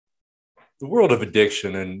The world of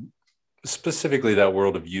addiction, and specifically that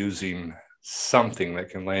world of using something that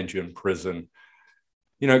can land you in prison,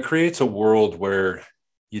 it creates a world where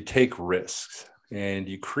you take risks and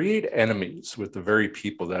you create enemies with the very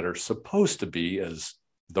people that are supposed to be, as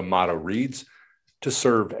the motto reads, to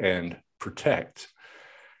serve and protect.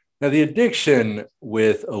 Now, the addiction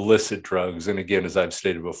with illicit drugs, and again, as I've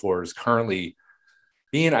stated before, is currently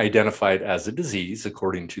being identified as a disease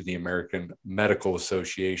according to the American Medical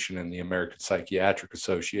Association and the American Psychiatric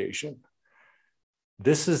Association.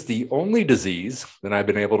 This is the only disease that I've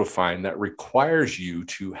been able to find that requires you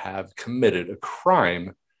to have committed a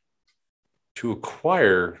crime to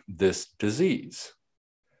acquire this disease.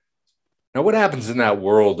 Now, what happens in that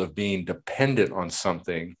world of being dependent on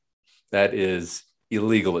something that is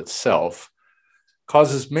illegal itself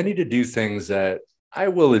causes many to do things that I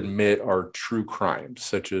will admit are true crimes,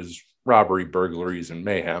 such as robbery, burglaries, and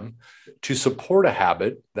mayhem, to support a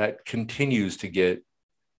habit that continues to get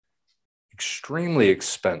extremely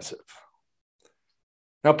expensive.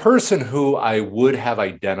 Now, a person who I would have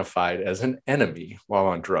identified as an enemy while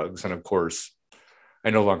on drugs, and of course,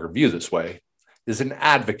 I no longer view this way, is an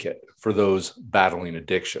advocate for those battling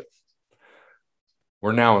addiction.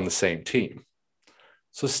 We're now on the same team.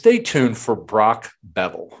 So stay tuned for Brock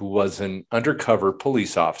Bevel, who was an undercover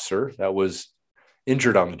police officer that was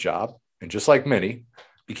injured on the job, and just like many,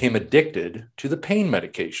 became addicted to the pain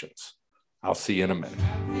medications. I'll see you in a minute.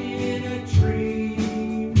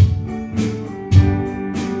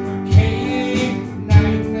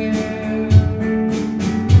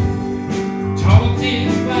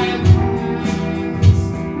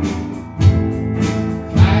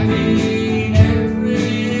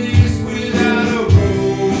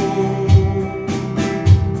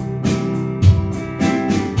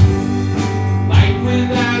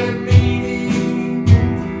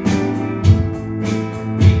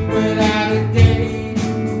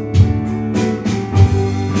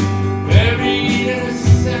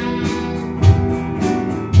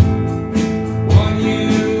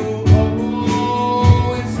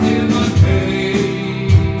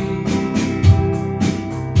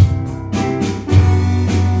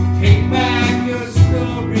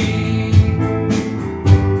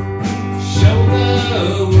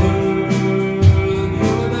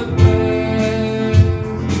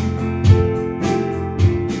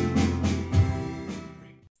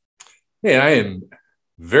 Hey, I am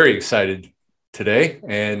very excited today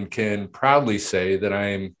and can proudly say that I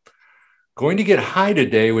am going to get high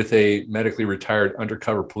today with a medically retired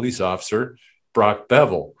undercover police officer, Brock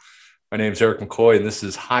Bevel. My name is Eric McCoy, and this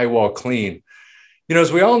is High Wall Clean.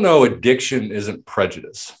 As we all know, addiction isn't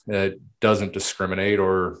prejudice. It doesn't discriminate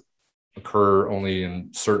or occur only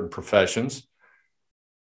in certain professions.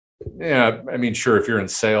 Yeah, sure, if you're in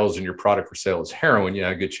sales and your product for sale is heroin,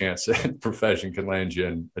 a good chance that profession can land you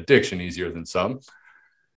in addiction easier than some.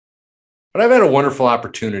 But I've had a wonderful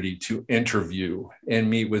opportunity to interview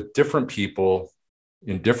and meet with different people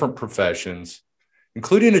in different professions,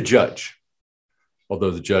 including a judge,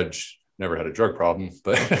 although the judge never had a drug problem,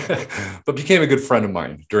 but became a good friend of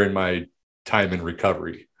mine during my time in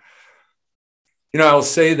recovery. I'll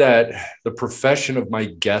say that the profession of my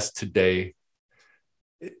guest today,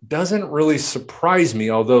 it doesn't really surprise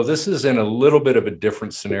me, although this is in a little bit of a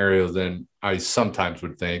different scenario than I sometimes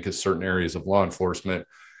would think, as certain areas of law enforcement,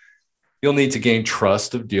 you'll need to gain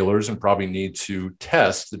trust of dealers and probably need to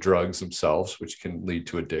test the drugs themselves, which can lead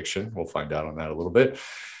to addiction. We'll find out on that a little bit.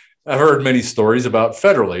 I've heard many stories about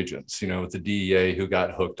federal agents, with the DEA who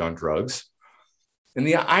got hooked on drugs. And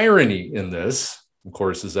the irony in this, of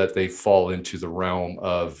course, is that they fall into the realm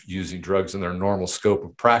of using drugs in their normal scope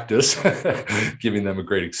of practice, giving them a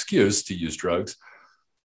great excuse to use drugs.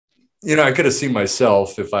 I could have seen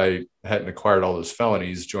myself, if I hadn't acquired all those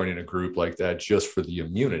felonies, joining a group like that just for the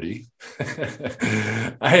immunity.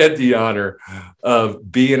 I had the honor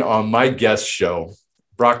of being on my guest show,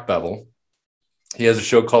 Brock Bevel. He has a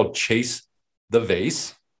show called Chase the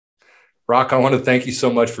Vase. Brock, I want to thank you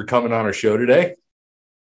so much for coming on our show today.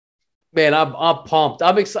 Man, I'm pumped.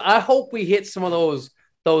 I'm excited. I hope we hit some of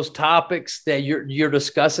those topics that you're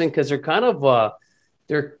discussing, because they're kind of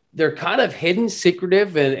they're kind of hidden,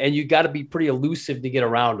 secretive, and you got to be pretty elusive to get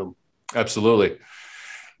around them. Absolutely.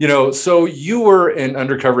 So you were an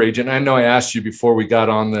undercover agent. I know I asked you before we got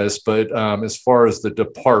on this, but as far as the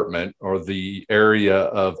department or the area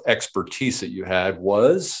of expertise that you had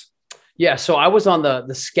was? Yeah, so I was on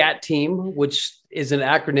the SCAT team, which is an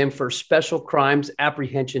acronym for Special Crimes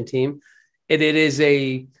Apprehension Team. And it is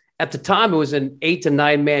at the time, it was an 8 to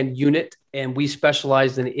 9 man unit, and we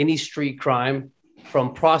specialized in any street crime,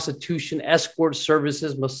 from prostitution, escort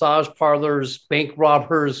services, massage parlors, bank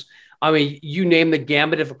robbers, I mean, you name the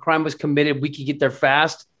gambit. If a crime was committed, we could get there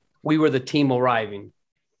fast. We were the team arriving.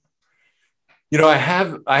 I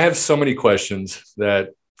have so many questions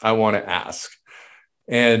that I want to ask,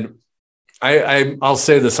 and I'll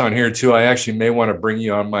say this on here too. I actually may want to bring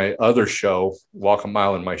you on my other show, Walk a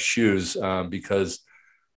Mile in My Shoes, because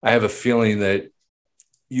I have a feeling that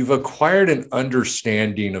you've acquired an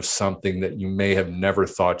understanding of something that you may have never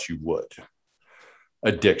thought you would: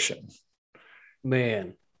 addiction.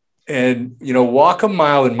 Man. And Walk a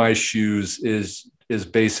Mile in My Shoes is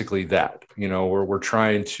basically that. Where we're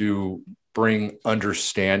trying to bring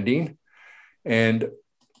understanding, and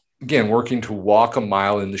again, working to walk a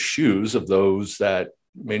mile in the shoes of those that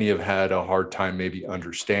many have had a hard time maybe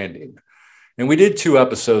understanding. And we did 2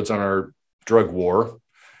 episodes on our drug war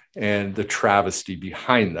and the travesty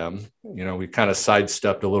behind them. We kind of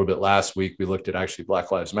sidestepped a little bit last week. We looked at actually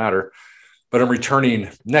Black Lives Matter, but I'm returning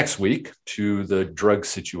next week to the drug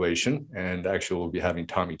situation. And actually we'll be having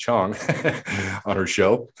Tommy Chong on our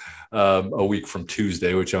show a week from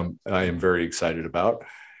Tuesday, which I am very excited about.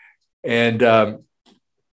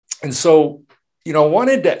 And so, I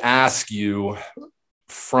wanted to ask you,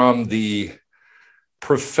 from the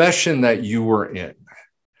profession that you were in,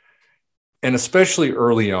 and especially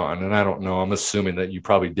early on, and I don't know, I'm assuming that you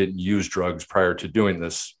probably didn't use drugs prior to doing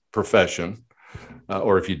this profession,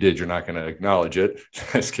 or if you did, you're not going to acknowledge it.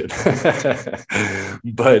 Just kidding.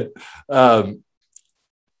 But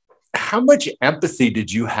how much empathy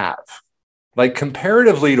did you have? Like,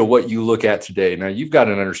 comparatively to what you look at today? Now, you've got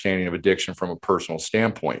an understanding of addiction from a personal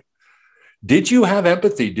standpoint. Did you have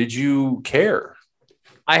empathy? Did you care?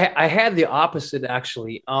 I had the opposite,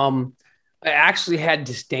 actually. I actually had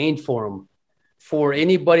disdain for them, for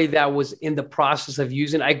anybody that was in the process of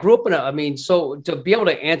using. I grew up so to be able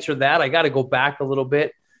to answer that, I got to go back a little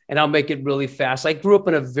bit, and I'll make it really fast. I grew up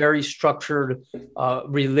in a very structured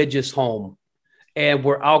religious home, and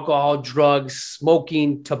where alcohol, drugs,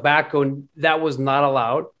 smoking, tobacco, that was not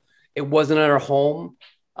allowed. It wasn't in our home.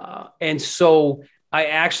 And so I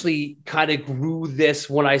actually kind of grew this.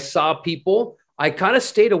 When I saw people, I kind of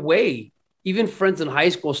stayed away. Even friends in high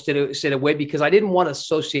school stayed away, because I didn't want to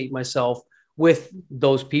associate myself with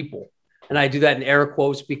those people. And I do that in air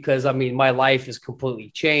quotes, because my life has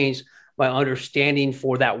completely changed. My understanding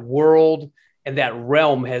for that world and that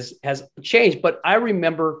realm has changed. But I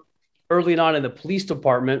remember early on in the police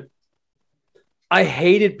department, I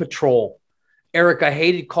hated patrol. Eric, I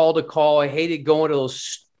hated call to call. I hated going to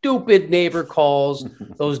those stupid neighbor calls,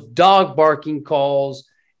 those dog barking calls,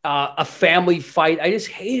 a family fight. I just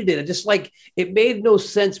hated it. It made no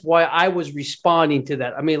sense why I was responding to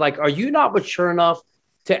that. Are you not mature enough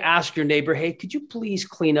to ask your neighbor, hey, could you please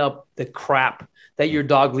clean up the crap that your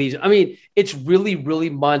dog leaves? It's really, really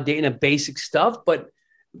mundane and basic stuff, but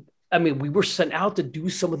we were sent out to do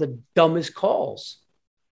some of the dumbest calls.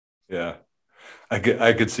 Yeah, I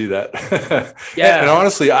could see that. Yeah. And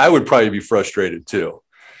honestly, I would probably be frustrated too,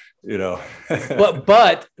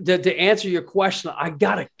 but to answer your question, I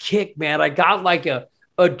got a kick, man. I got like a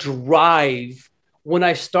drive when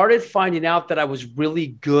I started finding out that I was really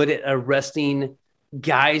good at arresting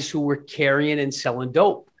guys who were carrying and selling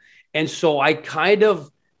dope. And so I kind of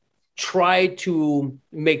tried to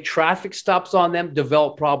make traffic stops on them,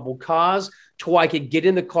 develop probable cause, so I could get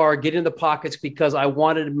in the car, get in the pockets, because I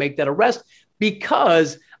wanted to make that arrest,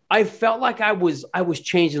 because I felt like I was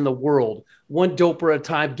changing the world one doper at a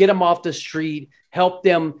time, get them off the street, help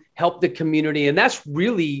them, help the community. And that's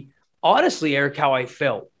really, honestly, Eric, how I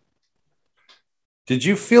felt. Did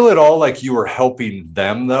you feel at all like you were helping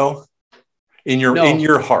them though? In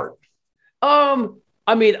your heart? As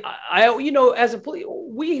a police,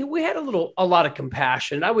 we had a lot of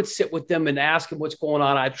compassion. I would sit with them and ask them what's going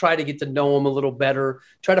on. I try to get to know them a little better,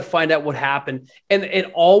 try to find out what happened. And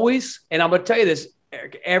it always, and I'm going to tell you this,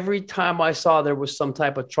 Eric, every time I saw there was some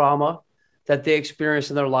type of trauma that they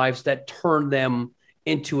experienced in their lives that turned them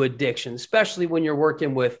into addiction, especially when you're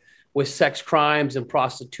working with sex crimes and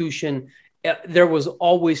prostitution, there was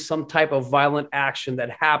always some type of violent action that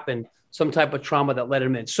happened, some type of trauma that led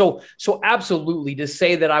him in. So absolutely, to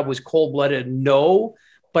say that I was cold-blooded, no,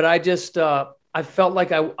 but I just, I felt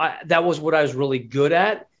like I that was what I was really good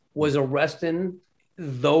at, was arresting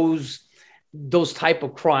those type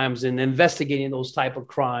of crimes and investigating those type of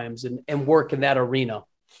crimes and work in that arena.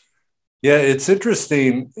 Yeah, it's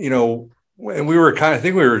interesting, and we were I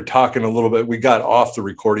think we were talking a little bit, we got off the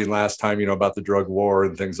recording last time, about the drug war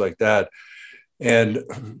and things like that. And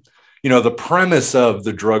the premise of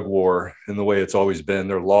the drug war, and the way it's always been,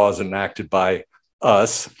 there are laws enacted by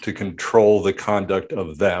us to control the conduct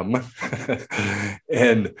of them.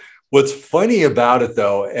 And what's funny about it,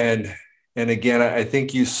 though, and And again, I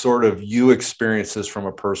think you experience this from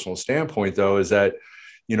a personal standpoint, though, is that,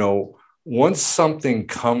 once something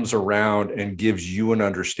comes around and gives you an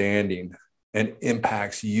understanding and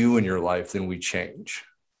impacts you in your life, then we change.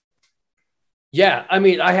 Yeah. I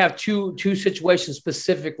mean, I have two situations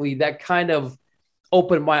specifically that kind of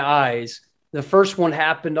opened my eyes. The first one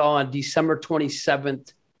happened on December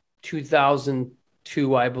 27th,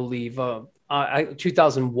 2002, I believe,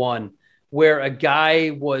 2001, where a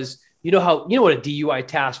guy was, you know what a DUI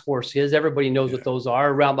task force is. Everybody knows what those are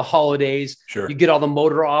around the holidays. Sure. You get all the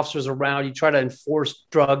motor officers around, you try to enforce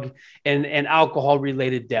drug and alcohol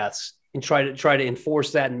related deaths and try to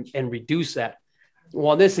enforce that and reduce that. Well,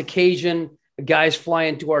 on this occasion, a guy's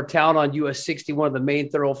flying to our town on US 60, one of the main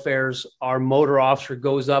thoroughfares. Our motor officer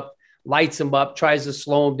goes up, lights him up, tries to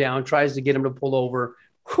slow him down, tries to get him to pull over.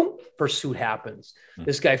 Pursuit happens.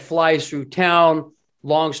 This guy flies through town.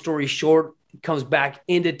 Long story short, comes back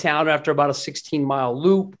into town after about a 16-mile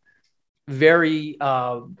loop. Very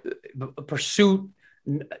pursuit,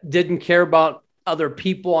 didn't care about other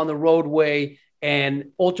people on the roadway,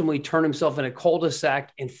 and ultimately turned himself in a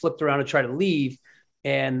cul-de-sac and flipped around to try to leave.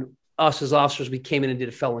 And us as officers, we came in and did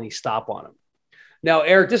a felony stop on him. Now,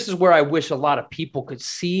 Eric, this is where I wish a lot of people could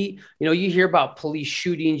see. You hear about police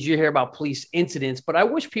shootings, you hear about police incidents, but I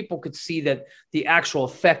wish people could see that the actual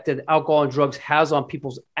effect that alcohol and drugs has on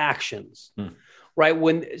people's actions,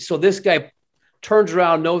 right? So this guy turns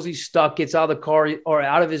around, knows he's stuck, gets out of the car or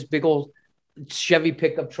out of his big old Chevy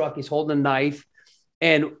pickup truck. He's holding a knife.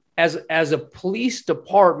 And as a police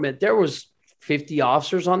department, there was 50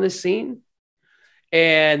 officers on this scene.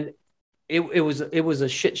 And it was a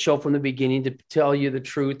shit show from the beginning, to tell you the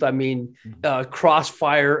truth. I mean,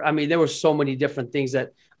 crossfire. I mean, there were so many different things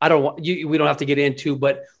that we don't have to get into,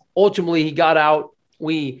 but ultimately he got out.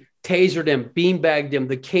 We tasered him, beanbagged him,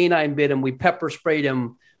 the canine bit him, we pepper sprayed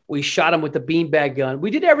him, we shot him with the beanbag gun. We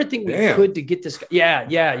did everything we could to get this guy.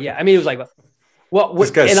 Yeah. I mean, it was like, well,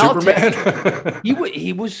 this guy's Superman.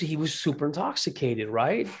 he was super intoxicated,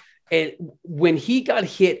 right? And when he got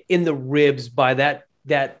hit in the ribs by that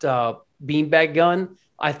beanbag gun,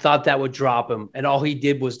 I thought that would drop him, and all he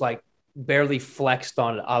did was like barely flexed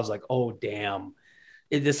on it. I was like, oh damn,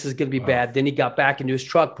 this is gonna be bad. Then he got back into his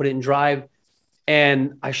truck, put it in drive,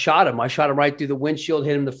 and I shot him right through the windshield,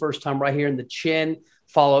 hit him the first time right here in the chin,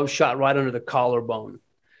 shot right under the collarbone.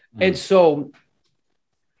 And so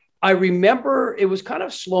I remember it was kind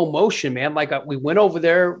of slow motion, man. Like we went over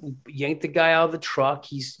there, we yanked the guy out of the truck,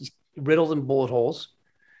 he's riddled in bullet holes,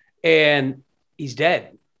 and he's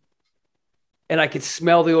dead. And I could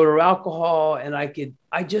smell the odor of alcohol, and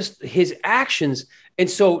his actions. And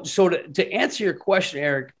so to answer your question,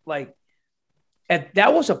 Eric, like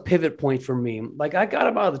that was a pivot point for me. Like I got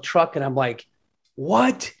him out of the truck and I'm like,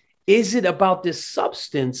 what is it about this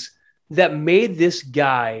substance that made this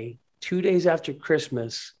guy 2 days after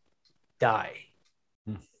Christmas die?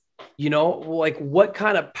 Like what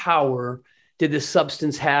kind of power did this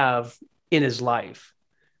substance have in his life?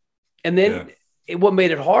 And then what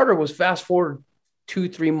made it harder was fast forward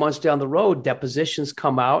 2-3 months down the road, depositions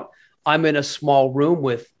come out. I'm in a small room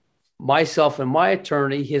with myself and my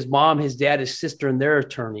attorney, his mom, his dad, his sister, and their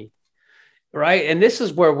attorney. Right. And this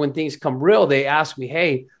is where, when things come real, they ask me,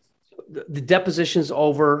 hey, the deposition's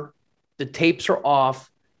over, the tapes are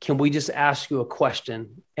off. Can we just ask you a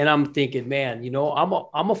question? And I'm thinking, man,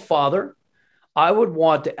 I'm a father. I would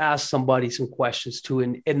want to ask somebody some questions too.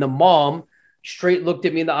 And the mom straight looked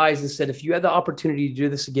at me in the eyes and said, if you had the opportunity to do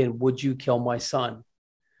this again, would you kill my son?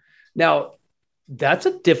 Now, that's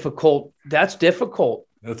difficult. That's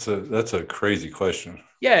a crazy question.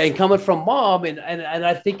 Yeah. And coming from mom, and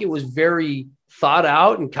I think it was very thought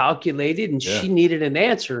out and calculated, and she needed an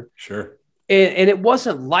answer. Sure. And it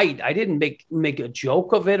wasn't light. I didn't make a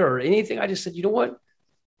joke of it or anything. I just said, you know what?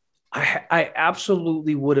 I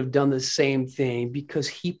absolutely would have done the same thing, because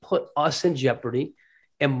he put us in jeopardy.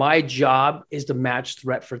 And my job is to match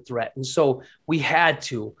threat for threat. And so we had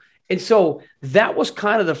to. And so that was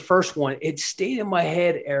kind of the first one. It stayed in my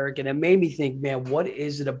head, Eric, and it made me think, man, what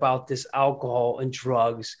is it about this alcohol and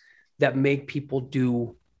drugs that make people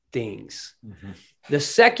do things? Mm-hmm. The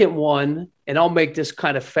second one, and I'll make this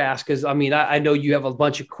kind of fast, because I know you have a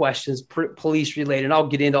bunch of questions, police related, and I'll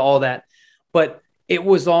get into all that. But it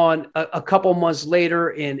was on a couple months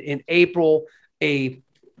later in April,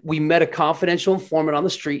 we met a confidential informant on the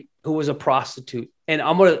street who was a prostitute. And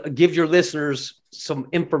I'm going to give your listeners some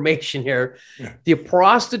information here. Yeah. The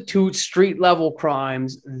prostitute street level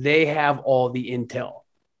crimes, they have all the intel.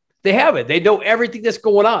 They have it. They know everything that's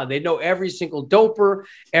going on. They know every single doper,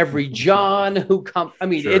 every John who comes.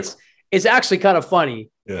 Sure. It's actually kind of funny.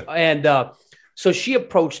 Yeah. And So she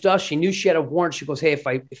approached us. She knew she had a warrant. She goes, hey,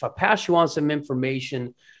 if I pass you on some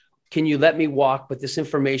information, can you let me walk with this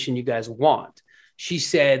information you guys want? She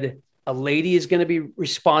said, a lady is going to be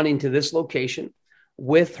responding to this location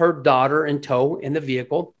with her daughter in tow in the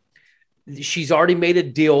vehicle. She's already made a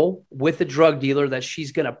deal with the drug dealer that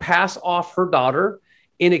she's going to pass off her daughter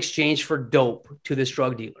in exchange for dope to this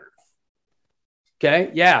drug dealer. Okay.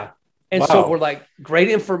 Yeah. And so we're like, great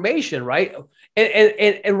information, right?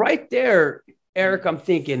 And right there, Eric, I'm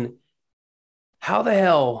thinking, how the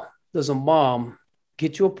hell does a mom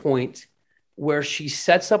get to a point where she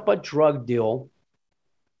sets up a drug deal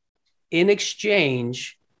in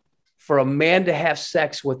exchange for a man to have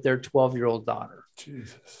sex with their 12-year-old daughter?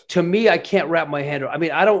 Jesus. To me, I can't wrap my head around. I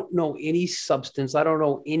mean, I don't know any substance. I don't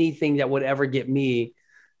know anything that would ever get me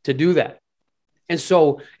to do that. And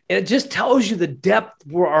so it just tells you the depth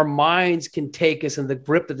where our minds can take us and the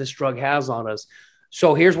grip that this drug has on us.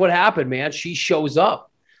 So here's what happened, man. She shows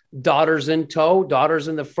up, daughter's in tow, daughter's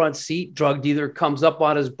in the front seat. Drug dealer comes up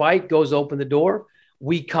on his bike, goes open the door.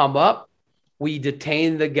 We come up, we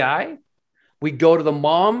detain the guy. We go to the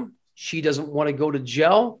mom. She doesn't want to go to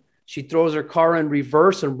jail. She throws her car in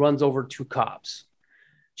reverse and runs over 2 cops.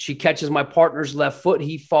 She catches my partner's left foot.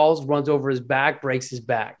 He falls, runs over his back, breaks his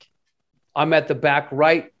back. I'm at the back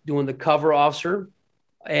right doing the cover, officer,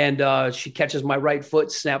 and she catches my right foot,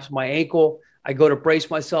 snaps my ankle. I go to brace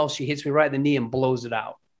myself. She hits me right in the knee and blows it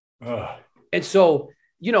out. And so,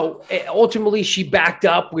 you know, ultimately she backed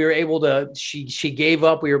up. We were able to, she gave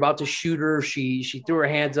up. We were about to shoot her. She threw her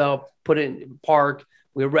hands up, put it in park.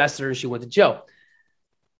 We arrested her and she went to jail.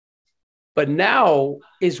 But now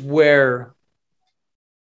is where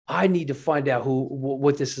I need to find out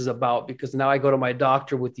what this is about, because now I go to my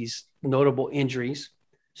doctor with these notable injuries,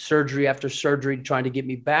 surgery after surgery, trying to get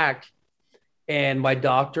me back. And my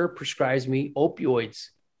doctor prescribes me opioids.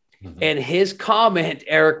 Mm-hmm. And his comment,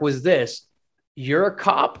 Eric, was this: you're a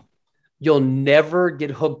cop, you'll never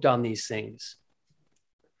get hooked on these things.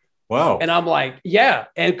 Wow. And I'm like, yeah.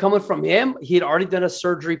 And coming from him, he had already done a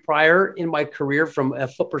surgery prior in my career from a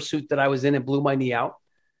foot pursuit that I was in and blew my knee out.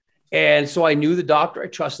 And so I knew the doctor. I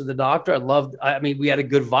trusted the doctor. I mean, we had a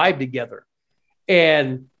good vibe together.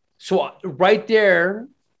 And so right there,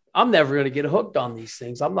 I'm never going to get hooked on these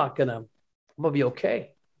things. I'm going to be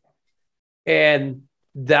okay. And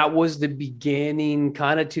that was the beginning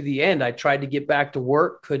kind of to the end. I tried to get back to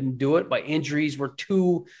work, couldn't do it. My injuries were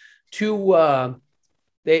too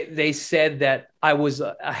they said that I was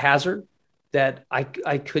a hazard, that I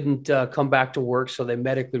couldn't come back to work. So they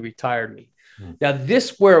medically retired me. Now,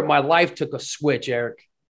 this where my life took a switch, Eric.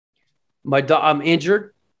 I'm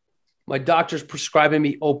injured. My doctor's prescribing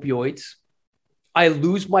me opioids. I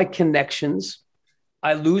lose my connections.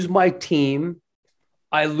 I lose my team.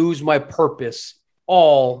 I lose my purpose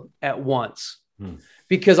all at once.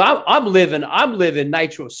 Because I'm living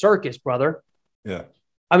Nitro Circus, brother. Yeah.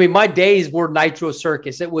 I mean, my days were Nitro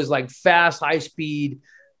Circus. It was like fast, high speed,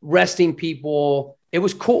 resting people. It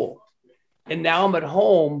was cool. And now I'm at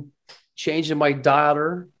home, changing my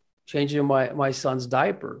daughter, changing my son's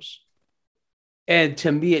diapers. And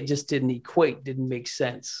to me, it just didn't equate, didn't make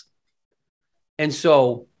sense. And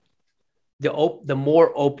so the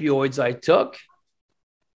more opioids I took,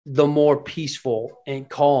 the more peaceful and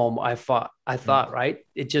calm I thought, right?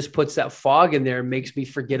 It just puts that fog in there and makes me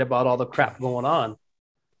forget about all the crap going on.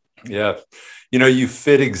 Yeah. You know, you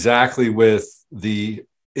fit exactly with the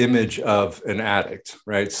image of an addict,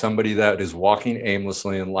 right? Somebody that is walking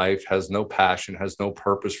aimlessly in life, has no passion, has no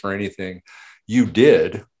purpose for anything. You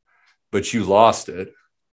did, but you lost it.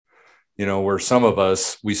 You know, where some of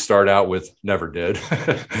us, we start out with never did.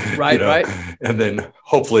 Right, right. And then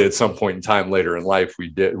hopefully at some point in time later in life, we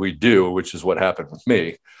do, which is what happened with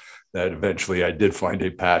me. That eventually I did find a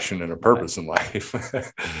passion and a purpose in life,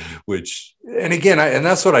 and again, and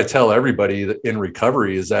that's what I tell everybody in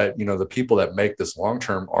recovery is that, you know, the people that make this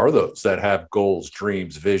long-term are those that have goals,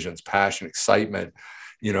 dreams, visions, passion, excitement,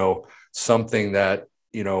 you know, something that,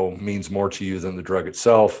 you know, means more to you than the drug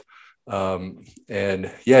itself. And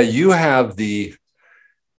yeah, you have a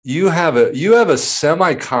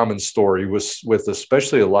semi-common story with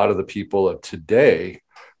especially a lot of the people of today,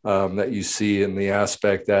 that you see in the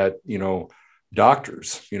aspect that, you know,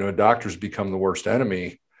 doctors become the worst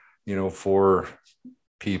enemy, you know, for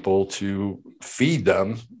people to feed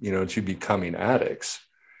them, you know, to becoming addicts.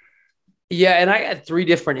 Yeah. And I had 3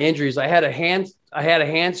 different injuries. I had a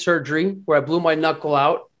hand surgery where I blew my knuckle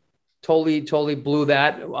out, totally blew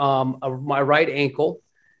that, my right ankle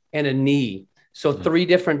and a knee. So 3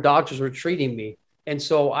 different doctors were treating me. And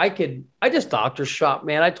so I just doctor shop,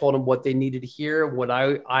 man. I told them what they needed to hear, what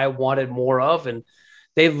I wanted more of. And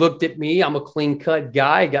They looked at me. I'm a clean cut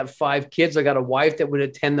guy. I got 5 kids. I got a wife that would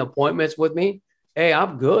attend the appointments with me. Hey,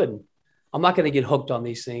 I'm good. I'm not going to get hooked on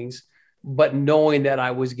these things, but knowing that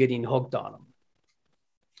I was getting hooked on them.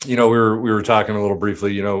 We were talking a little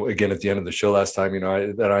briefly, again, at the end of the show last time,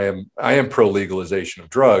 I am pro legalization of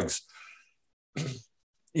drugs,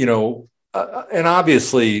 and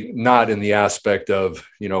obviously not in the aspect of,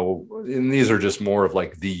 and these are just more of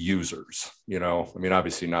like the users,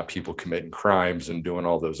 obviously not people committing crimes and doing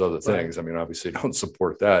all those other things. Right. Obviously don't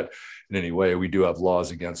support that in any way. We do have laws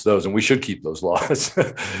against those, and we should keep those laws,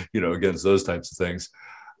 against those types of things.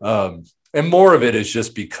 And more of it is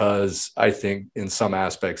just because I think in some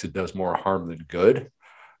aspects it does more harm than good.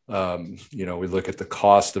 We look at the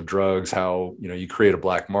cost of drugs, how, you create a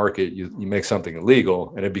black market, you make something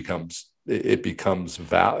illegal and it becomes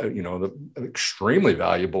extremely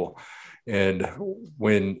valuable. And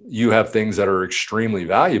when you have things that are extremely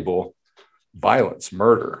valuable, violence,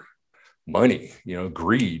 murder, money,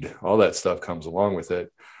 greed, all that stuff comes along with it.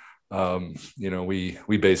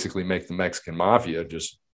 We basically make the Mexican mafia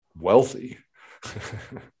just wealthy.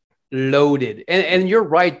 Loaded. And you're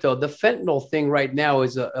right, though. The fentanyl thing right now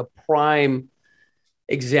is a prime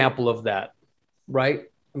example of that, right?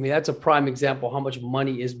 That's a prime example of how much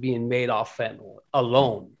money is being made off fentanyl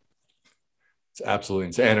alone. It's absolutely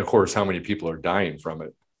insane. And of course, how many people are dying from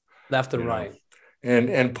it. Left and right.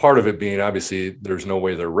 And part of it being, obviously, there's no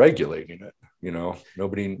way they're regulating it.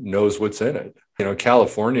 Nobody knows what's in it.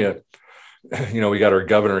 California, we got our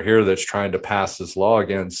governor here that's trying to pass this law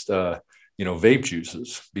against, vape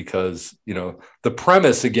juices, because, the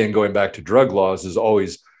premise, again, going back to drug laws is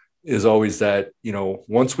always that,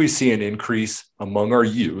 once we see an increase among our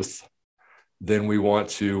youth, then we want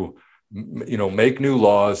to, make new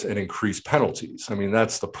laws and increase penalties.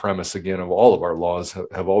 That's the premise, again, of all of our laws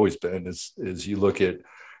have always been is you look at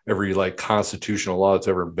every constitutional law that's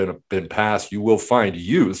ever been passed, you will find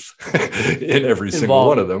youth in every single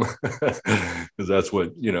one of them, because that's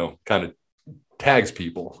what, kind of tags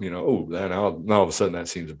people, now all of a sudden that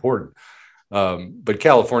seems important. But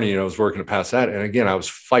California, was working to pass that. And again, I was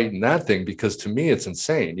fighting that thing because to me, it's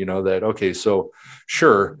insane, that, okay, so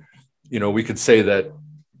sure, we could say that,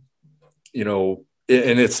 and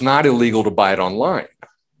it's not illegal to buy it online,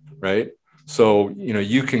 right? So,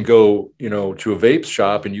 you can go, to a vape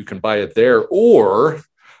shop and you can buy it there, or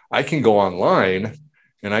I can go online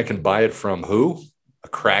and I can buy it from who? A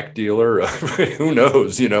crack dealer, who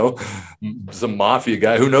knows, some mafia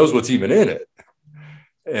guy, who knows what's even in it.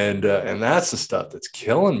 And that's the stuff that's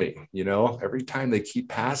killing me. Every time they keep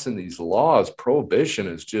passing these laws, prohibition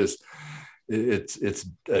is just, it's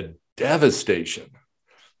a devastation.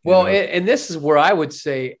 Well, and this is where I would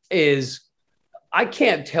say is I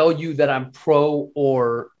can't tell you that I'm pro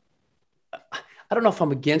or I don't know if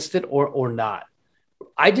I'm against it or not.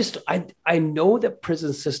 I know that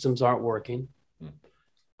prison systems aren't working.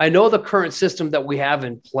 I know the current system that we have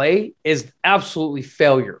in play is absolutely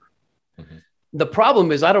failure. Mm-hmm. The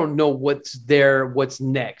problem is I don't know what's there, what's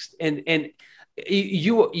next. And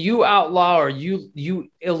you outlaw or you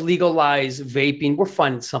illegalize vaping, we're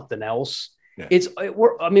finding something else. Yeah.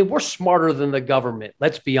 We're smarter than the government.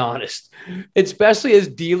 Let's be honest, especially as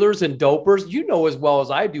dealers and dopers. As well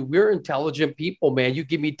as I do, we're intelligent people, man. You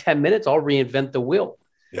give me 10 minutes, I'll reinvent the wheel.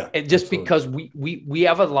 Yeah, and just absolutely. Because we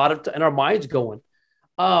have a lot of in our minds going.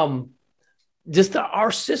 Our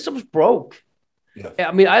system's broke.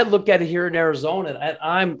 Yeah. I look at it here in Arizona,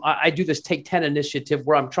 and I do this Take 10 initiative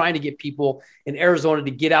where I'm trying to get people in Arizona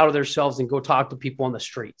to get out of themselves and go talk to people on the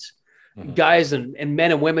streets. Mm-hmm. Guys and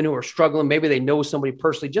men and women who are struggling. Maybe they know somebody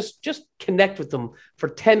personally. Just connect with them for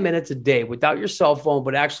 10 minutes a day without your cell phone,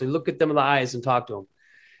 but actually look at them in the eyes and talk to them.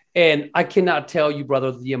 And I cannot tell you,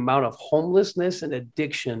 brother, the amount of homelessness and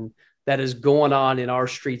addiction that is going on in our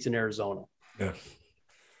streets in Arizona. Yeah.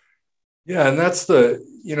 Yeah. And that's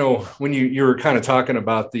when you're kind of talking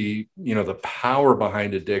about the power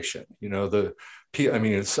behind addiction, and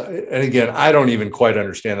again, I don't even quite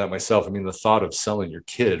understand that myself. The thought of selling your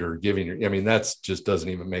kid or giving that's just doesn't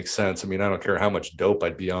even make sense. I don't care how much dope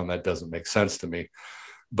I'd be on, that doesn't make sense to me.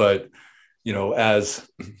 But, as,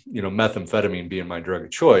 methamphetamine being my drug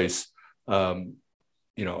of choice,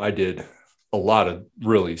 I did a lot of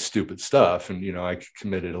really stupid stuff. And, I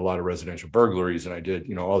committed a lot of residential burglaries, and I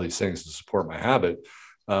did, all these things to support my habit.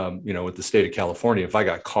 With the state of California, if I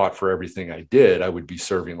got caught for everything I did, I would be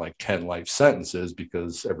serving like 10 life sentences,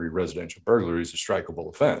 because every residential burglary is a strikeable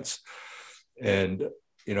offense. And,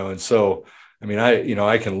 and so,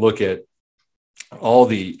 I can look at all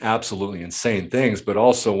the absolutely insane things, but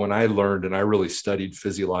also when I learned and I really studied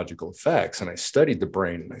physiological effects, and I studied the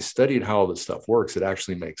brain and I studied how all this stuff works, it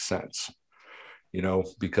actually makes sense.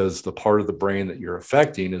 because the part of the brain that you're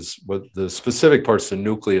affecting is what the specific part's the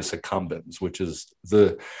nucleus accumbens, which is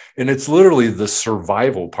and it's literally the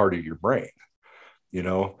survival part of your brain.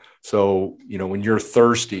 So when you're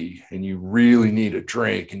thirsty and you really need a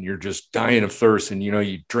drink and you're just dying of thirst, and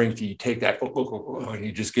you drink, you take that and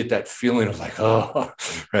you just get that feeling of like, oh,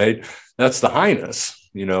 right, that's the highness.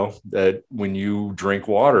 That when you drink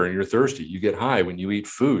water and you're thirsty, you get high. When you eat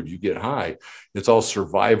food, you get high. It's all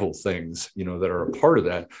survival things that are a part of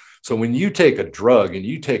that. So when you take a drug and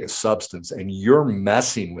you take a substance and you're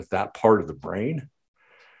messing with that part of the brain,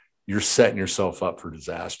 you're setting yourself up for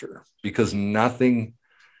disaster, because nothing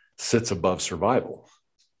sits above survival.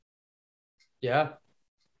 Yeah.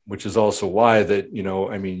 Which is also why that,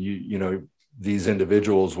 these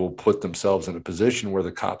individuals will put themselves in a position where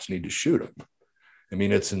the cops need to shoot them.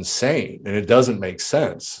 It's insane, and it doesn't make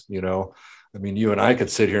sense. You and I could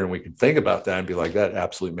sit here and we could think about that and be like, that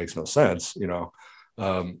absolutely makes no sense.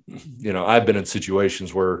 I've been in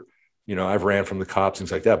situations where, I've ran from the cops,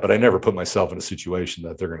 things like that, but I never put myself in a situation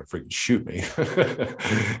that they're going to freaking shoot me.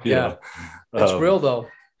 Yeah. It's real though.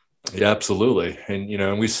 Yeah, absolutely.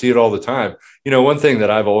 And we see it all the time. One thing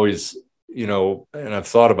that I've always, and I've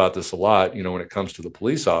thought about this a lot, when it comes to the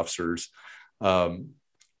police officers,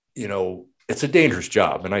 it's a dangerous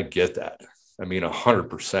job. And I get that.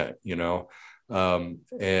 100%,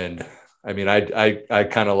 and I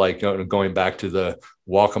kind of like going back to the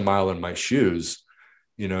walk a mile in my shoes,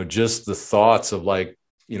 just the thoughts of like,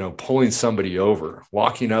 pulling somebody over,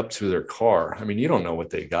 walking up to their car. You don't know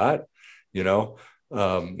what they got, you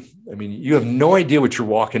have no idea what you're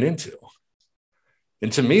walking into.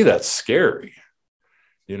 And to me, that's scary,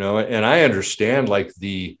 and I understand like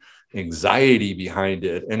the anxiety behind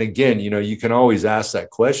it. And again, you can always ask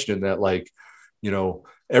that question that like,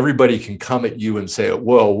 everybody can come at you and say,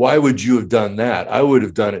 well, why would you have done that? I would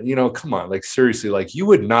have done it. Come on, like seriously, like you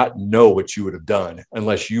would not know what you would have done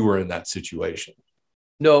unless you were in that situation.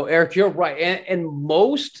 No, Eric, you're right. And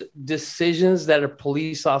most decisions that a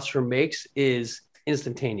police officer makes is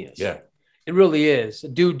instantaneous. Yeah. It really is.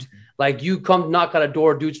 Dude, like you come knock on a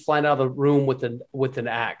door, dude's flying out of the room with an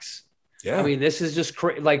axe. Yeah. This is just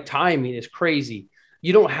like timing is crazy.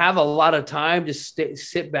 You don't have a lot of time to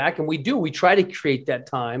sit back, and we try to create that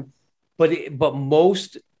time, but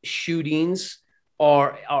most shootings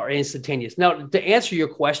are instantaneous. Now, to answer your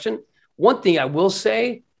question, one thing I will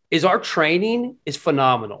say is our training is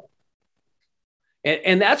phenomenal.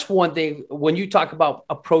 And that's one thing when you talk about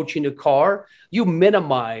approaching a car, you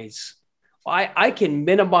minimize. I can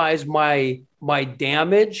minimize my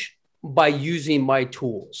damage by using my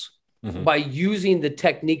tools. Mm-hmm. By using the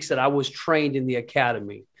techniques that I was trained in the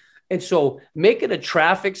academy. And so making a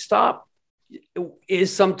traffic stop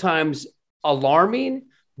is sometimes alarming,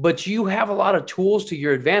 but you have a lot of tools to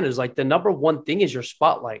your advantage. Like the number one thing is your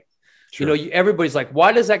spotlight. Sure. Everybody's like,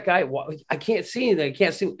 why does that guy, I can't see anything. I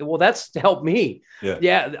can't see. Well, that's to help me.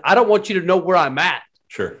 Yeah. I don't want you to know where I'm at.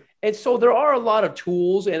 Sure. And so there are a lot of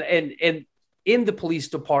tools and in the police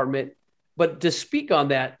department, but to speak on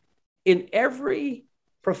that, in every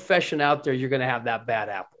profession out there, you're going to have that bad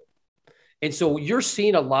apple. And so you're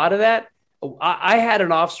seeing a lot of that. I had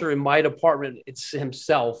an officer in my department, it's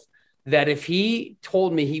himself, that if he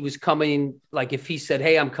told me he was coming, like if he said,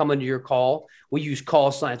 hey, I'm coming to your call, we use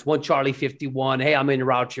call signs, 1 Charlie 51, hey, I'm en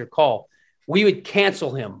route to your call. We would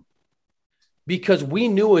cancel him because we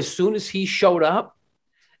knew as soon as he showed up,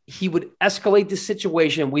 he would escalate the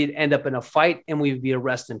situation. We'd end up in a fight and we would be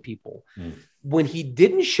arresting people. When he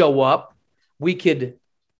didn't show up, we could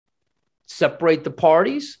separate the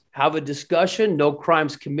parties, have a discussion, no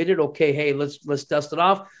crimes committed. Okay, hey, let's dust it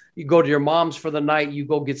off. You go to your mom's for the night, you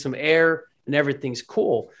go get some air, and everything's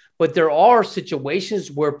cool. But there are situations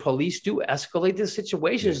where police do escalate the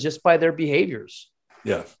situations just by their behaviors.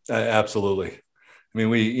 Yeah, absolutely.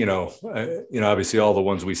 We, obviously all the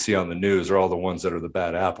ones we see on the news are all the ones that are the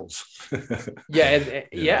bad apples.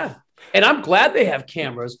 Yeah. And I'm glad they have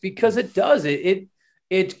cameras because it does.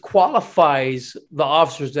 It qualifies the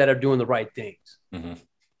officers that are doing the right things. Mm-hmm.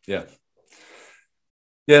 Yeah.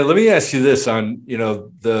 Yeah. Let me ask you this on, and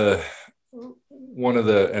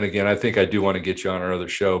again, I think I do want to get you on our other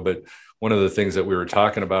show, but one of the things that we were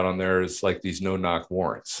talking about on there is like these no-knock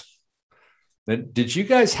warrants. Did you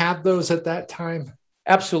guys have those at that time?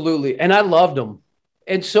 Absolutely. And I loved them.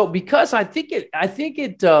 And so, because I think it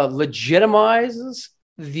legitimizes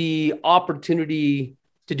the opportunity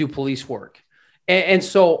to do police work. And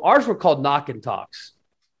so ours were called knock and talks.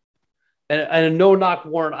 And a no-knock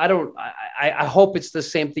warrant, I hope it's the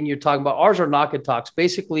same thing you're talking about. Ours are knock and talks.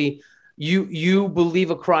 Basically, you believe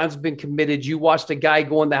a crime's been committed. You watched a guy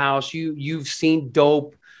go in the house. You've seen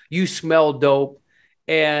dope. You smell dope.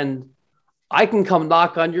 And I can come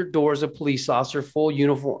knock on your door as a police officer, full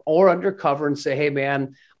uniform or undercover, and say, hey,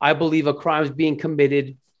 man, I believe a crime is being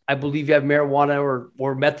committed. I believe you have marijuana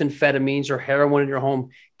or methamphetamines or heroin in your home.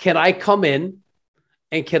 Can I come in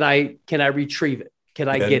and can I retrieve it? Can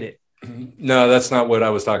I get it? No, that's not what I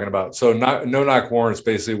was talking about. So no knock warrants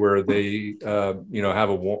basically where they,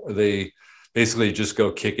 they basically just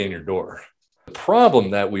go kick in your door. The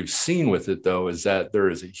problem that we've seen with it though, is that there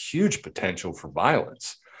is a huge potential for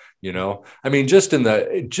violence. I mean, just in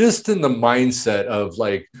the mindset of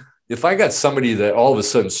like, if I got somebody that all of a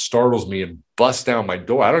sudden startles me and busts down my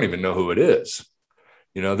door, I don't even know who it is.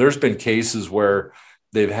 There's been cases where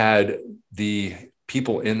they've had the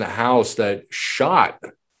people in the house that shot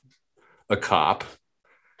a cop,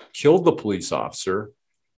 killed the police officer,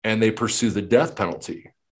 and they pursue the death penalty.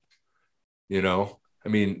 I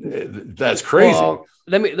mean, that's crazy. Well,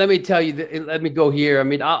 let me tell you, let me go here. I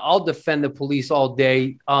mean, I'll defend the police all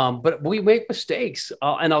day, but we make mistakes.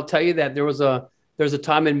 And I'll tell you that there's a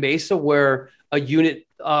time in Mesa where a unit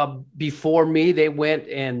before me, they went.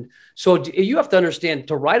 And so you have to understand,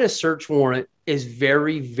 to write a search warrant is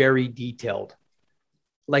very, very detailed.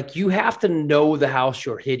 Like, you have to know the house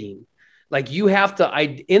you're hitting. Like, you have to,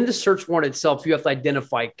 in the search warrant itself, you have to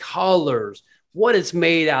identify colors, what it's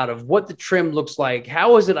made out of, what the trim looks like.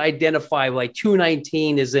 How is it identified? Like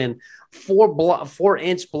 219 is in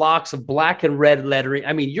 4-inch blocks of black and red lettering.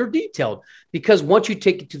 I mean, you're detailed, because once you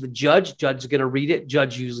take it to the judge is going to read it.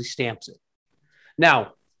 Judge usually stamps it.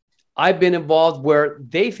 Now, I've been involved where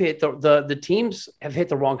they've hit the teams have hit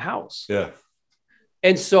the wrong house. Yeah.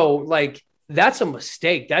 And so, like, that's a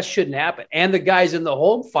mistake. That shouldn't happen. And the guys in the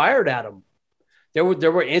home fired at them. There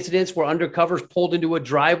were incidents where undercovers pulled into a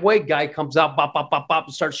driveway, guy comes out, bop, bop, bop, bop,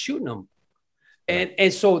 and starts shooting them.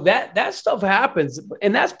 And so that stuff happens,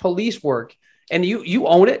 and that's police work. And you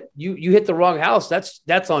own it. You hit the wrong house.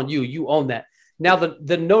 That's on you. You own that. Now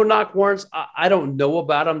the no knock warrants, I don't know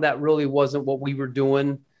about them. That really wasn't what we were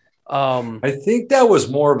doing. I think that was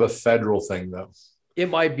more of a federal thing, though. It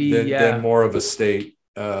might be than more of a state.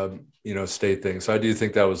 State thing. So I do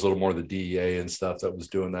think that was a little more the DEA and stuff that was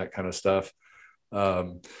doing that kind of stuff. I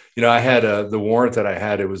had the warrant that I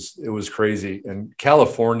had. It was crazy. And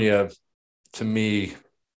California, to me,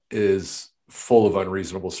 is full of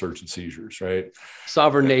unreasonable search and seizures, right?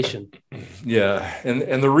 Sovereign nation. Yeah.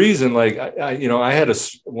 And the reason, like, I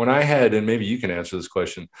had and maybe you can answer this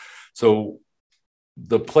question. So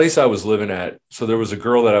the place I was living at, so there was a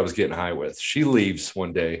girl that I was getting high with. She leaves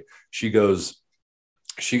one day. She goes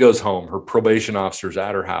home. Her probation officer's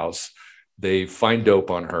at her house. They find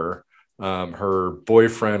dope on her. Her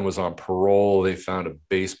boyfriend was on parole. They found a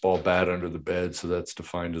baseball bat under the bed. So that's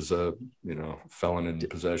defined as a, felon in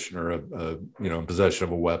possession, or in possession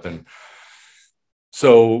of a weapon.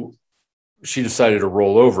 So she decided to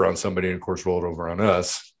roll over on somebody, and of course rolled over on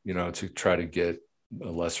us, to try to get a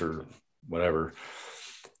lesser whatever.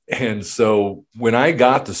 And so when I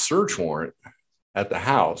got the search warrant at the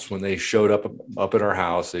house, when they showed up at our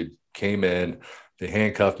house, they came in, they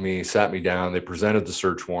handcuffed me, sat me down, they presented the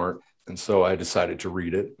search warrant. And so I decided to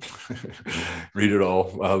read it, read it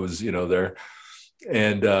all. I was, there.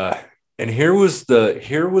 And here was the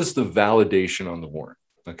validation on the warrant.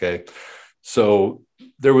 Okay. So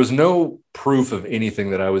there was no proof of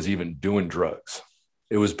anything that I was even doing drugs.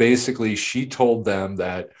 It was basically, she told them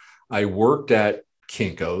that I worked at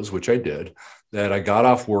Kinko's, which I did, that I got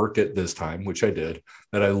off work at this time, which I did,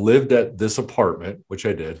 that I lived at this apartment, which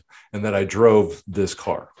I did, and that I drove this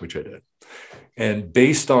car, which I did. And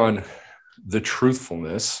based on the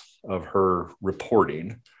truthfulness of her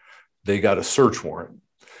reporting, they got a search warrant.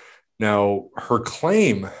 Now, her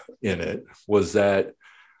claim in it was that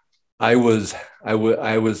I was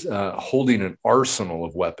holding an arsenal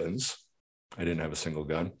of weapons. I didn't have a single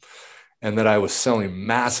gun, and that I was selling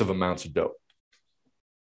massive amounts of dope,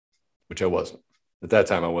 which I wasn't. At that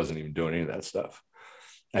time, I wasn't even doing any of that stuff.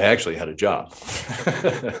 I actually had a job.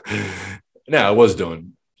 Now, I was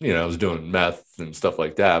doing meth and stuff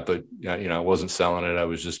like that, but I wasn't selling it. I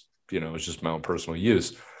was just, it was just my own personal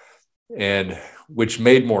use. And which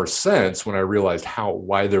made more sense when I realized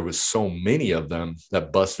why there was so many of them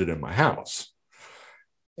that busted in my house.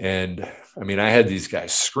 And I mean, I had these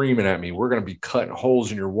guys screaming at me, "We're going to be cutting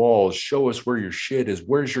holes in your walls. Show us where your shit is.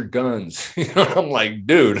 Where's your guns?" I'm like,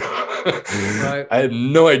 dude, right. I had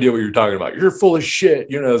no idea what you're talking about. You're full of shit,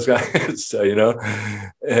 this guy. So,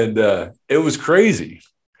 and it was crazy,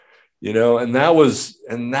 and that was,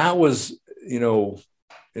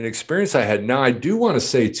 an experience I had. Now, I do want to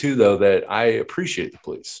say too, though, that I appreciate the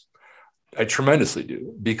police. I tremendously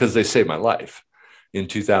do, because they saved my life. In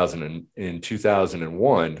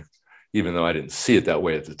 2001, even though I didn't see it that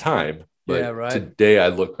way at the time. But Yeah, right. today I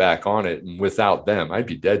look back on it, and without them, I'd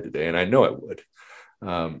be dead today. And I know I would.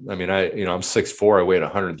 I mean, I'm 6'4", I weighed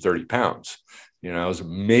 130 pounds. I was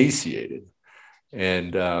emaciated.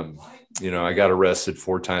 And, I got arrested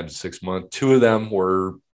 4 times in 6 months. 2 of them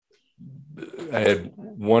were, I had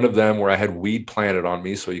one of them where I had weed planted on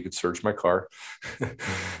me so you could search my car.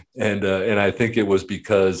 And I think it was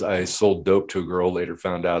because I sold dope to a girl, later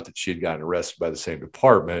found out that she had gotten arrested by the same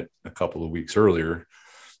department a couple of weeks earlier,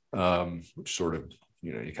 which sort of,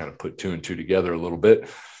 you kind of put 2 and 2 together a little bit.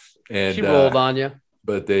 And She rolled on you.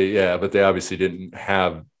 But they obviously didn't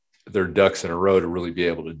have their ducks in a row to really be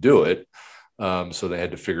able to do it. So they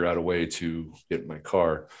had to figure out a way to get in my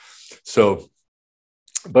car. So,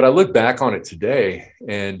 but I look back on it today,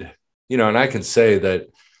 and, and I can say that,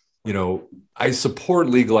 I support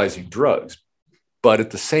legalizing drugs, but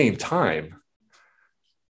at the same time,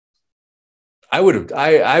 I wouldn't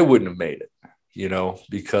have made it,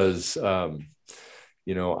 because,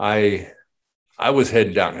 I was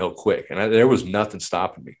heading downhill quick, and there was nothing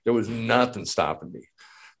stopping me. There was nothing stopping me.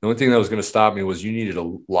 The only thing that was going to stop me was you needed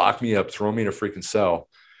to lock me up, throw me in a freaking cell.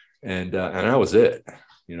 And that was it.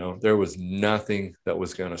 There was nothing that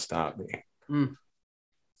was going to stop me. Mm.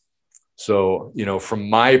 So, from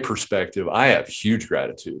my perspective, I have huge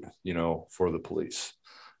gratitude, for the police.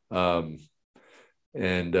 Again,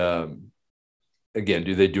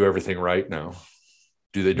 do they do everything right? No.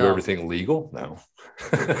 Do they do everything legal? No.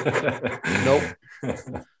 Nope.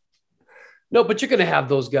 No, but you're going to have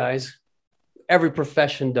those guys. Every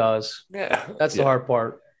profession does. Yeah. That's the hard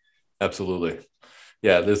part. Absolutely.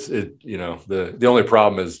 Yeah. The only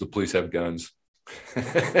problem is the police have guns.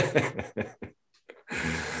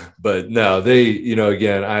 But no, they,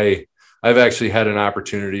 again, I've actually had an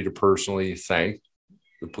opportunity to personally thank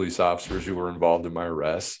the police officers who were involved in my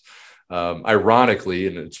arrest. Ironically,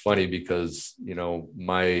 and it's funny because,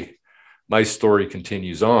 my story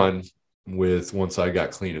continues on with, once I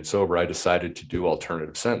got clean and sober, I decided to do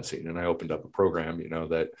alternative sentencing, and I opened up a program,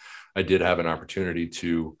 that I did have an opportunity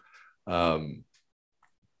to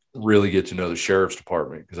really get to know the sheriff's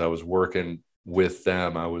department, because I was working with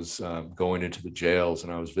them. I was going into the jails,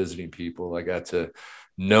 and I was visiting people. I got to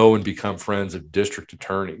know and become friends of district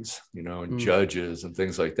attorneys, and judges and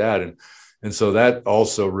things like that. And so that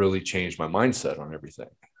also really changed my mindset on everything.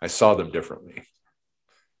 I saw them differently.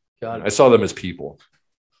 I saw them as people.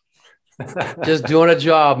 Just doing a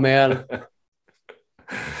job, man.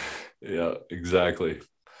 Yeah, exactly.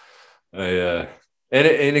 And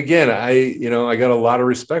again, I got a lot of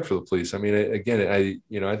respect for the police. I mean, again,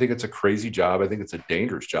 I think it's a crazy job. I think it's a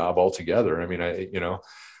dangerous job altogether. I mean,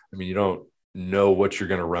 you don't know what you're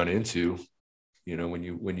going to run into,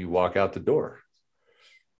 when you walk out the door.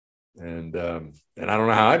 And I don't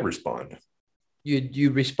know how I'd respond.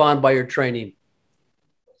 You respond by your training.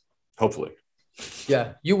 Hopefully.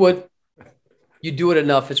 Yeah, you would. You do it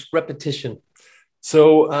enough. It's repetition.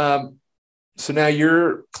 So, so now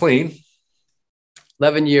you're clean.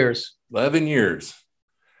 11 years. 11 years.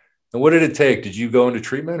 And what did it take? Did you go into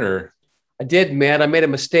treatment, or? I did, man. I made a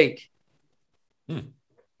mistake.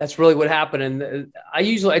 That's really what happened. And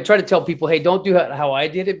I try to tell people, hey, don't do how I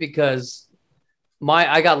did it, because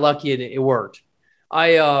I got lucky and it worked.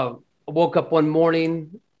 I woke up one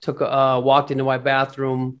morning, walked into my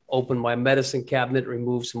bathroom, opened my medicine cabinet,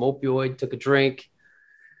 removed some opioid, took a drink,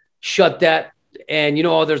 shut that. And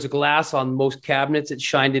there's a glass on most cabinets. It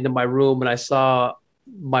shined into my room, and I saw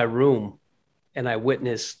my room, and I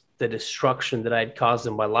witnessed the destruction that I had caused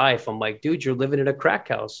in my life. I'm like, dude, you're living in a crack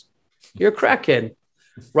house. You're a crackhead,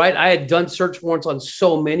 right? I had done search warrants on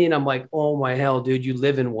so many, and I'm like, oh my hell, dude, you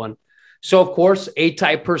live in one. So of course,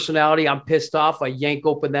 A-type personality, I'm pissed off. I yank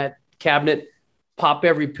open that cabinet, pop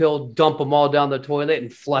every pill, dump them all down the toilet,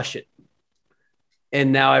 and flush it.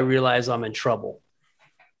 And now I realize I'm in trouble.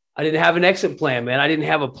 I didn't have an exit plan, man. I didn't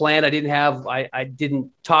have a plan. I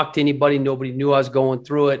didn't talk to anybody. Nobody knew I was going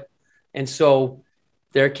through it. And so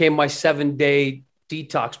there came my 7-day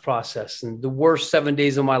detox process, and the worst 7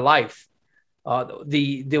 days of my life.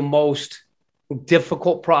 The most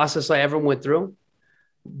difficult process I ever went through.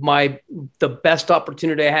 The best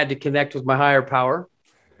opportunity I had to connect with my higher power.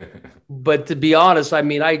 But to be honest, I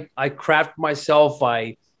mean, I crapped myself.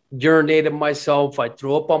 I urinated myself. I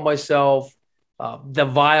threw up on myself. The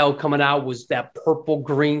vial coming out was that purple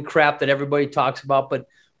green crap that everybody talks about. But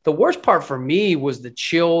the worst part for me was the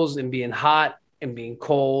chills and being hot and being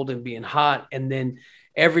cold and being hot. And then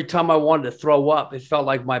every time I wanted to throw up, it felt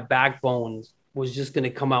like my backbone was just going to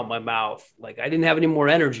come out my mouth. Like I didn't have any more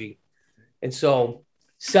energy. And so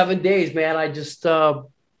 7 days, man, I just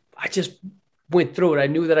went through it. I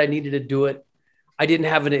knew that I needed to do it. I didn't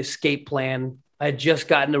have an escape plan. I had just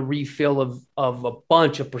gotten a refill of a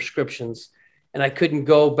bunch of prescriptions, and I couldn't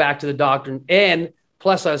go back to the doctor. And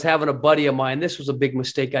plus, I was having a buddy of mine. This was a big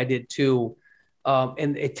mistake I did too.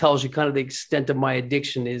 And it tells you kind of the extent of my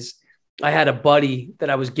addiction is I had a buddy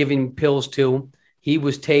that I was giving pills to. He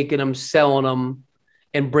was taking them, selling them,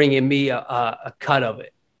 and bringing me a cut of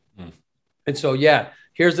it. Mm. And so, yeah,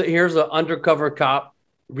 here's an undercover cop,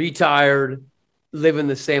 retired, living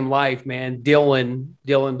the same life, man. Dylan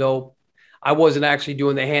Dope. I wasn't actually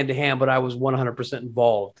doing the hand-to-hand, but I was 100%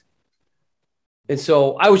 involved. And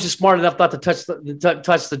so I was just smart enough not to touch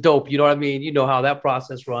the dope. You know what I mean? You know how that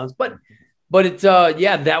process runs. But it's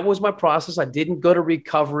that was my process. I didn't go to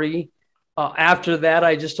recovery. After that,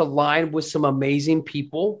 I just aligned with some amazing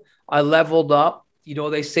people. I leveled up. You know,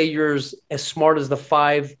 they say you're as smart as the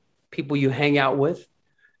 5 people you hang out with.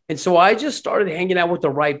 And so I just started hanging out with the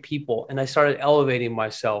right people, and I started elevating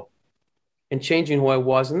myself and changing who I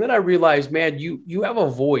was. And then I realized, man, you have a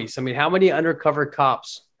voice. I mean, how many undercover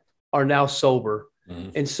cops are now sober? Mm-hmm.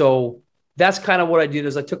 And so that's kind of what I did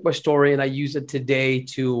is I took my story and I use it today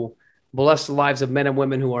to bless the lives of men and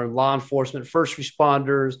women who are in law enforcement, first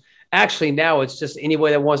responders. Actually, now it's just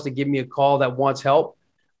anybody that wants to give me a call that wants help,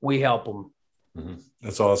 we help them. Mm-hmm.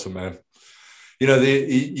 That's awesome, man. You know,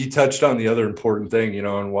 you touched on the other important thing, you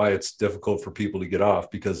know, and why it's difficult for people to get off,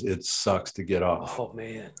 because it sucks to get off. Oh,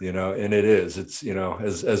 man. You know, and it is. It's, you know,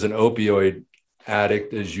 as an opioid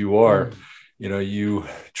addict as you are, you know, you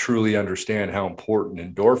truly understand how important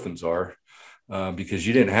endorphins are because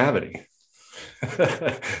you didn't have any.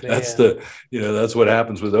 That's that's what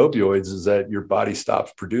happens with opioids, is that your body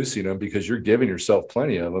stops producing them because you're giving yourself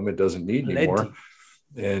plenty of them. It doesn't need any more.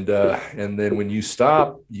 And then when you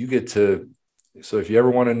stop, you get to. So if you ever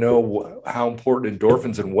want to know how important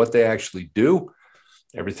endorphins and what they actually do,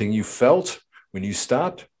 everything you felt when you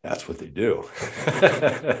stopped, that's what they do.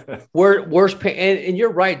 Worst pain. And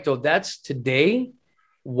you're right, though. That's today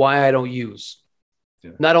why I don't use.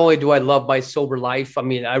 Yeah. Not only do I love my sober life, I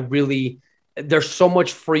mean, there's so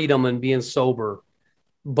much freedom in being sober,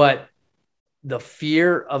 but the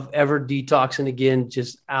fear of ever detoxing again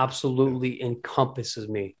just absolutely encompasses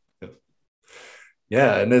me.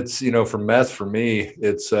 Yeah. And it's, you know, for meth, for me,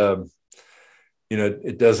 it's, you know,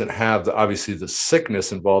 it doesn't have obviously the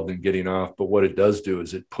sickness involved in getting off, but what it does do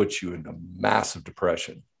is it puts you into massive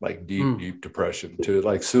depression, like deep depression, to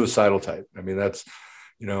like suicidal type. I mean, that's,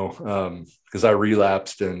 you know, because I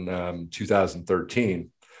relapsed in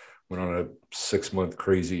 2013, went on a 6-month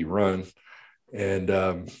crazy run,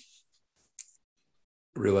 and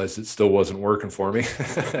realized it still wasn't working for me.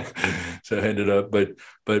 So I ended up, but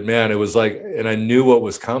man, it was like, and I knew what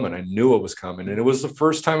was coming. And it was the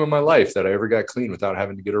first time in my life that I ever got clean without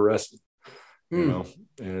having to get arrested, you know?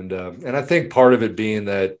 And I think part of it being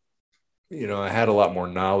that, you know, I had a lot more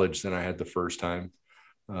knowledge than I had the first time.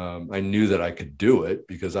 I knew that I could do it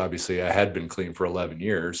because obviously I had been clean for 11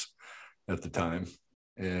 years at the time.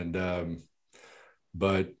 And,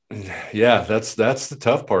 but yeah, that's the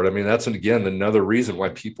tough part. I mean, that's, again, another reason why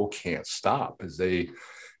people can't stop is you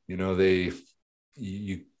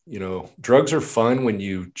know, drugs are fun when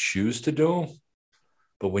you choose to do them,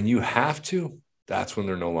 but when you have to, that's when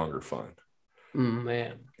they're no longer fun.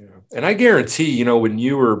 Man. Yeah. And I guarantee, you know, when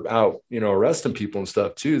you were out, you know, arresting people and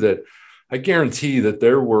stuff too, that I guarantee that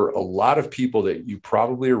there were a lot of people that you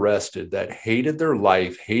probably arrested that hated their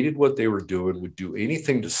life, hated what they were doing, would do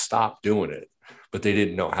anything to stop doing it, but they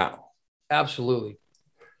didn't know how. Absolutely.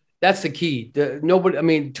 That's the key.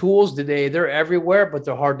 Tools today, they're everywhere, but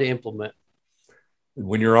they're hard to implement.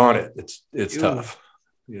 When you're on it, it's tough,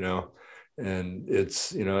 you know, and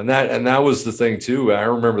it's, you know, and that was the thing too. I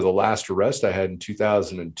remember the last arrest I had in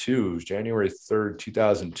 2002, it was January 3rd,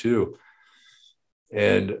 2002.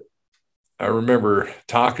 And I remember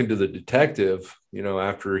talking to the detective, you know,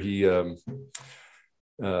 after he, you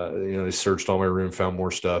know, they searched all my room, found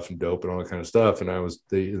more stuff and dope and all that kind of stuff. And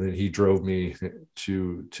then he drove me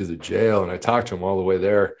to the jail, and I talked to him all the way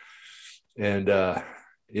there. And,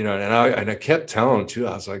 you know, and I kept telling him too,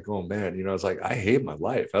 I was like, oh man, you know, I was like, I hate my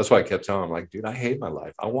life. That's why I kept telling him, like, dude, I hate my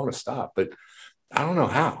life. I want to stop, but I don't know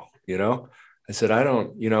how, you know. I said, I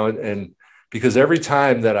don't, you know, and because every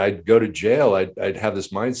time that I'd go to jail, I'd have this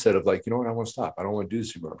mindset of like, you know what, I want to stop. I don't want to do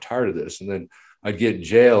this anymore. I'm tired of this. And then I'd get in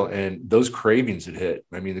jail, and those cravings had hit.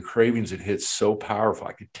 I mean, the cravings had hit so powerful.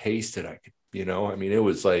 I could taste it. I could, you know, I mean, it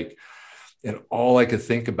was like, and all I could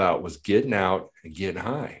think about was getting out and getting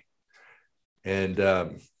high. And I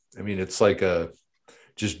mean, it's like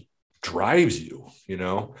just drives you, you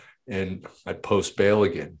know. And I'd post bail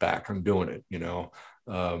again, back on doing it, you know.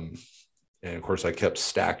 And of course, I kept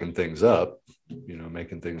stacking things up, you know,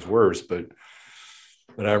 making things worse. But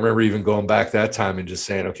But I remember even going back that time and just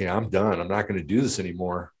saying, okay, I'm done. I'm not going to do this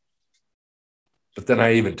anymore. But then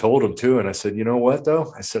I even told him too. And I said, you know what,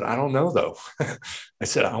 though? I said, I don't know, though. I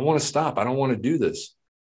said, I want to stop. I don't want to do this.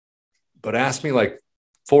 But ask me like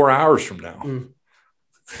 4 hours from now.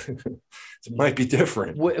 It might be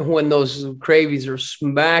different. When those cravings are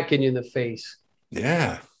smacking you in the face.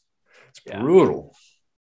 Yeah. It's brutal.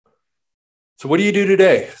 So what do you do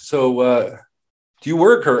today? So do you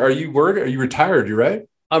work or are you retired? You right?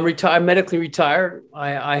 I'm retired, medically retired.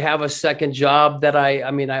 I have a second job that I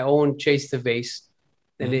own Chase the Vase.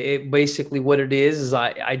 And it basically what it is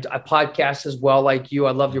I podcast as well, like you.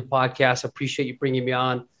 I love your podcast. I appreciate you bringing me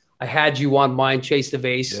on. I had you on mine, Chase the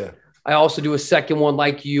Vase. Yeah. I also do a second one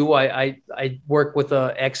like you. I work with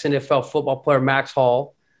a ex-NFL football player, Max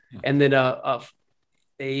Hall, and then a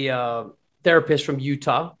therapist from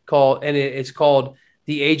Utah it's called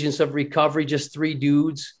The Agents of Recovery. Just three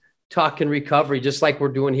dudes talking recovery, just like we're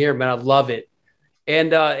doing here, man. I love it.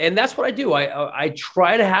 And that's what I do. I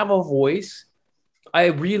try to have a voice. I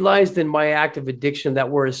realized in my active addiction that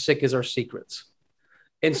we're as sick as our secrets.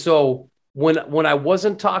 And so when I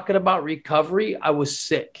wasn't talking about recovery, I was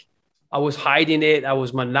sick. I was hiding it. I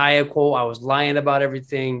was maniacal. I was lying about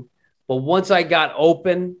everything. But once I got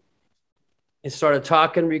open and started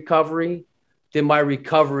talking recovery, then my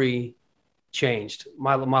recovery changed.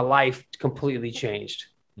 My life completely changed.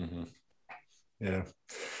 Mm-hmm. Yeah.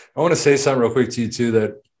 I want to say something real quick to you too,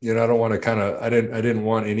 that, I don't want to I didn't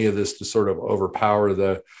want any of this to sort of overpower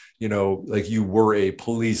the, like you were a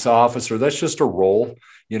police officer. That's just a role,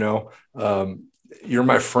 you're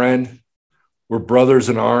my friend. We're brothers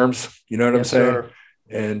in arms. You know what I'm saying? Sir.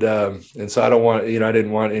 And so I don't want, I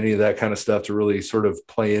didn't want any of that kind of stuff to really sort of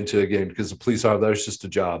play into again, because the police officer, that's just a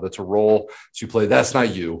job. That's a role that you play. That's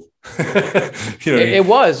not you.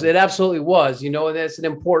 It absolutely was, and that's an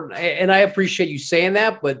important, and I appreciate you saying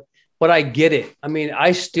that, but I get it. I mean,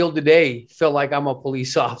 I still today feel like I'm a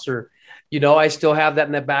police officer. I still have that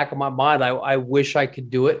in the back of my mind. I wish I could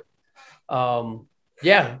do it.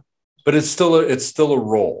 Yeah. But it's still a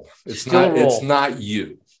role. It's not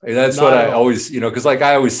you. That's Not what at I all. always, because like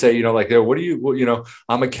I always say, like, what do you,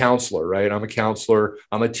 I'm a counselor, right? I'm a counselor.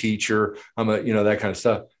 I'm a teacher. I'm a, that kind of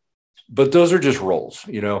stuff. But those are just roles,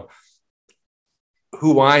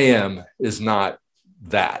 who I am is not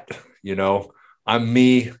that, I'm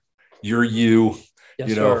me, you're you,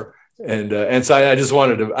 Yes, sir. and so I just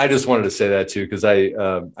wanted to say that too, because I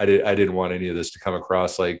didn't want any of this to come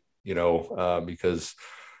across like, because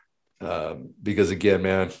again,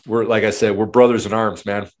 man, we're, like I said, we're brothers in arms,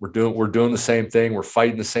 man. We're doing the same thing. We're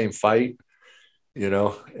fighting the same fight,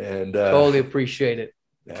 and Totally appreciate it.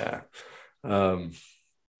 yeah.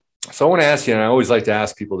 So I want to ask you, and I always like to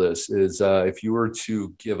ask people this, is if you were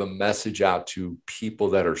to give a message out to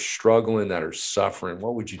people that are struggling, that are suffering,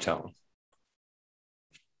 what would you tell them?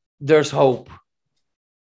 There's hope.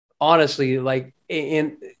 Honestly, like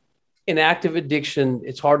in active addiction,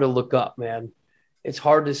 it's hard to look up, man. It's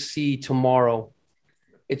hard to see tomorrow.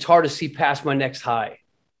 It's hard to see past my next high.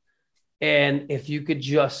 And if you could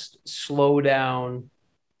just slow down,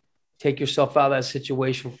 take yourself out of that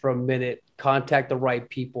situation for a minute, contact the right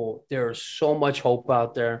people. There is so much hope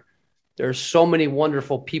out there. There's so many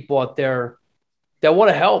wonderful people out there that want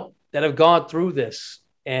to help, that have gone through this,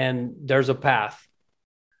 and there's a path.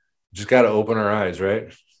 Just got to open our eyes,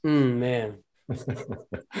 right? Man.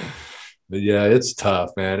 But yeah, it's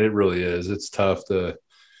tough, man. It really is. It's tough to,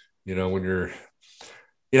 when you're,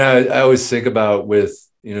 I always think about with,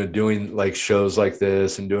 doing like shows like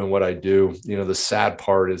this and doing what I do, the sad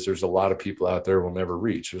part is there's a lot of people out there we'll never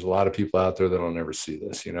reach. There's a lot of people out there that'll never see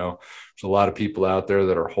this, there's a lot of people out there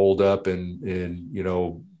that are holed up in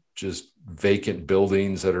just vacant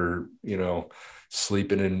buildings that are,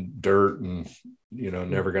 sleeping in dirt and,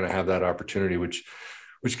 never going to have that opportunity, which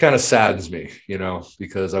kind of saddens me,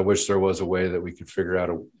 because I wish there was a way that we could figure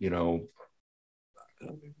out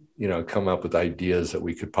come up with ideas that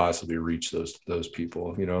we could possibly reach those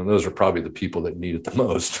people, and those are probably the people that need it the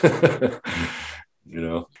most.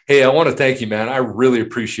 Hey, I want to thank you, man. I really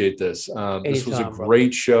appreciate this. This was a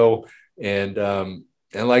great show. And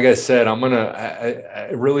like I said, I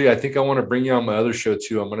think I want to bring you on my other show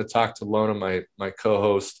too. I'm going to talk to Lona, my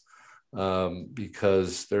co-host,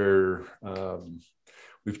 because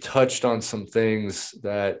we've touched on some things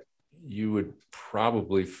that you would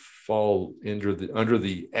probably fall under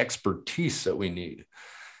the expertise that we need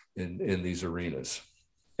in these arenas.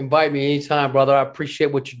 Invite me anytime, brother. I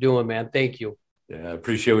appreciate what you're doing, man. Thank you. Yeah, I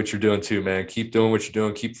appreciate what you're doing too, man. Keep doing what you're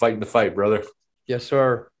doing. Keep fighting the fight, brother. Yes,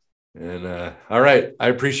 sir. And all right, I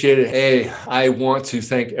appreciate it. Hey, I want to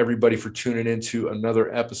thank everybody for tuning into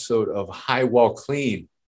another episode of High Wall Clean.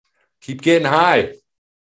 Keep getting high.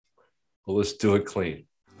 Well, let's do it clean.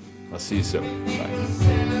 I'll see you soon.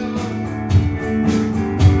 Bye.